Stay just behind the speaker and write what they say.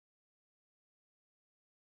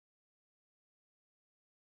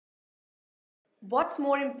What's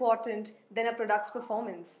more important than a product's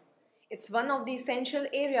performance? It's one of the essential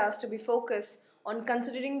areas to be focused on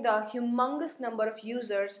considering the humongous number of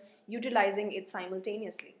users utilizing it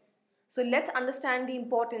simultaneously. So let's understand the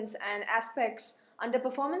importance and aspects under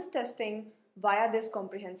performance testing via this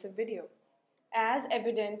comprehensive video. As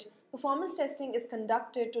evident, performance testing is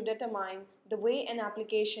conducted to determine the way an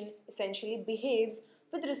application essentially behaves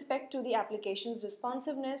with respect to the application's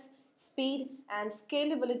responsiveness, speed, and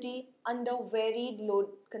scalability under varied load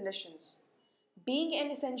conditions. Being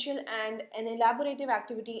an essential and an elaborative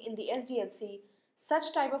activity in the SDLC,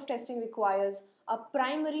 such type of testing requires a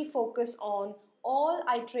primary focus on all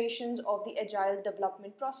iterations of the agile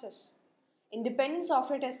development process. Independent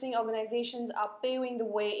software testing organizations are paving the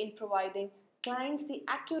way in providing clients the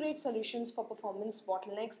accurate solutions for performance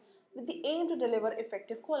bottlenecks with the aim to deliver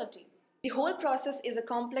effective quality. The whole process is a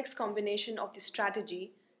complex combination of the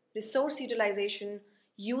strategy, resource utilization,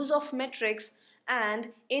 use of metrics, and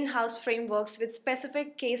in-house frameworks with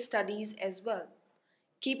specific case studies as well.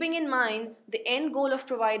 Keeping in mind the end goal of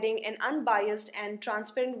providing an unbiased and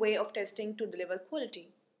transparent way of testing to deliver quality.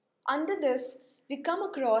 Under this, we come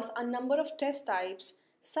across a number of test types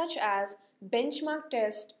such as benchmark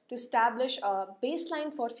test to establish a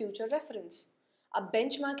baseline for future reference. A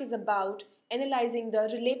benchmark is about analyzing the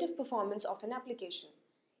relative performance of an application.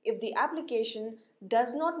 If the application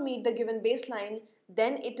does not meet the given baseline,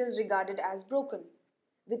 then it is regarded as broken.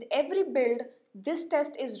 With every build, this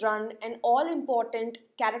test is run and all important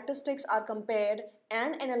characteristics are compared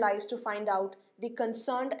and analyzed to find out the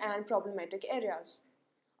concerned and problematic areas.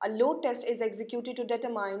 A load test is executed to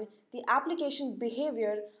determine the application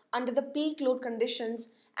behavior under the peak load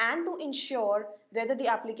conditions and to ensure whether the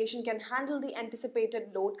application can handle the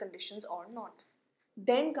anticipated load conditions or not.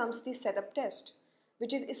 Then comes the setup test,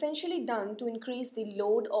 which is essentially done to increase the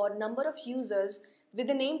load or number of users with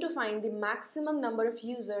an aim to find the maximum number of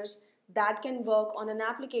users that can work on an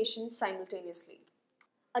application simultaneously.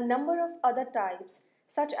 A number of other types,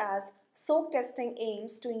 such as soak testing,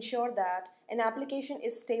 aims to ensure that an application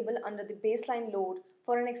is stable under the baseline load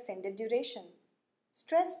for an extended duration.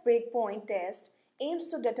 Stress breakpoint test aims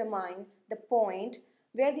to determine the point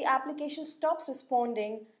where the application stops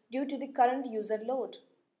responding due to the current user load.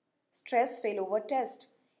 Stress failover test.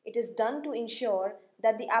 It is done to ensure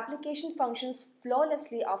that the application functions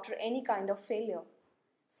flawlessly after any kind of failure.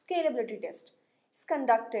 Scalability test is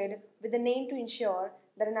conducted with the aim to ensure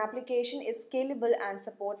that an application is scalable and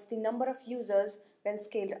supports the number of users when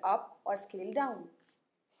scaled up or scaled down.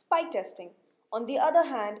 Spike testing, on the other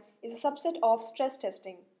hand, is a subset of stress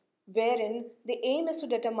testing, wherein the aim is to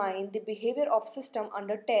determine the behavior of system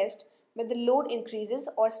under test when the load increases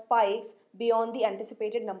or spikes beyond the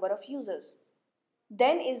anticipated number of users.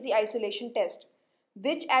 Then is the isolation test,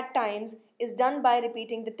 which at times is done by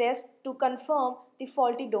repeating the test to confirm the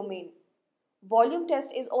faulty domain. Volume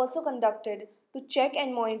test is also conducted to check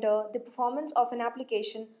and monitor the performance of an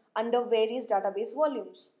application under various database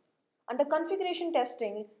volumes. Under configuration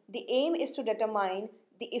testing, the aim is to determine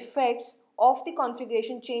the effects of the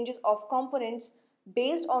configuration changes of components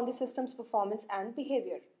based on the system's performance and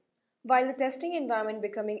behavior. While the testing environment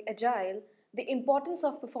becoming agile, the importance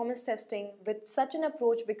of performance testing with such an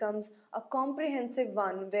approach becomes a comprehensive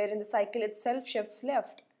one wherein the cycle itself shifts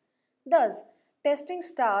left. Thus, testing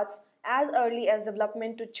starts as early as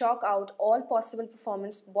development to chalk out all possible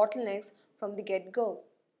performance bottlenecks from the get-go.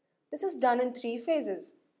 This is done in three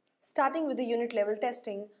phases, starting with the unit level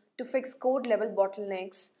testing to fix code level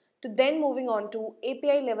bottlenecks, to then moving on to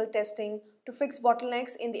API level testing to fix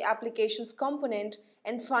bottlenecks in the application's component,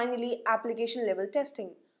 and finally application level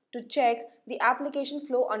testing to check the application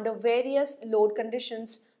flow under various load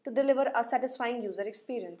conditions to deliver a satisfying user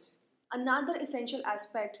experience. Another essential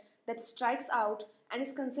aspect that strikes out and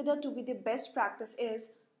is considered to be the best practice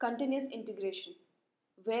is continuous integration,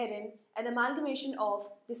 wherein an amalgamation of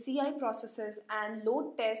the CI processes and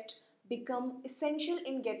load test become essential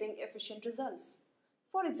in getting efficient results.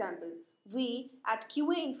 For example, we at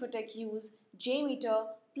QA Infotech use JMeter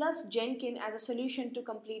plus Jenkins as a solution to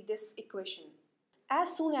complete this equation.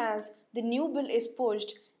 As soon as the new build is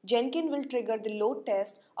pushed, Jenkins will trigger the load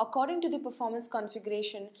test according to the performance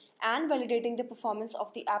configuration and validating the performance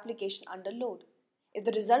of the application under load. If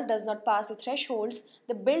the result does not pass the thresholds,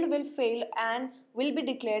 the build will fail and will be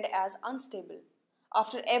declared as unstable.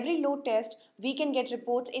 After every load test, we can get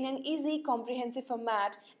reports in an easy, comprehensive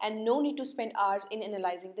format and no need to spend hours in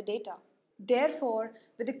analyzing the data. Therefore,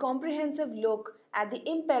 with a comprehensive look at the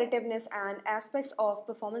imperativeness and aspects of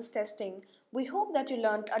performance testing, we hope that you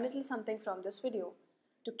learned a little something from this video.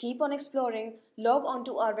 To keep on exploring, log on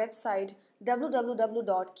to our website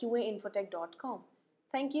www.qainfotech.com.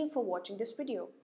 Thank you for watching this video.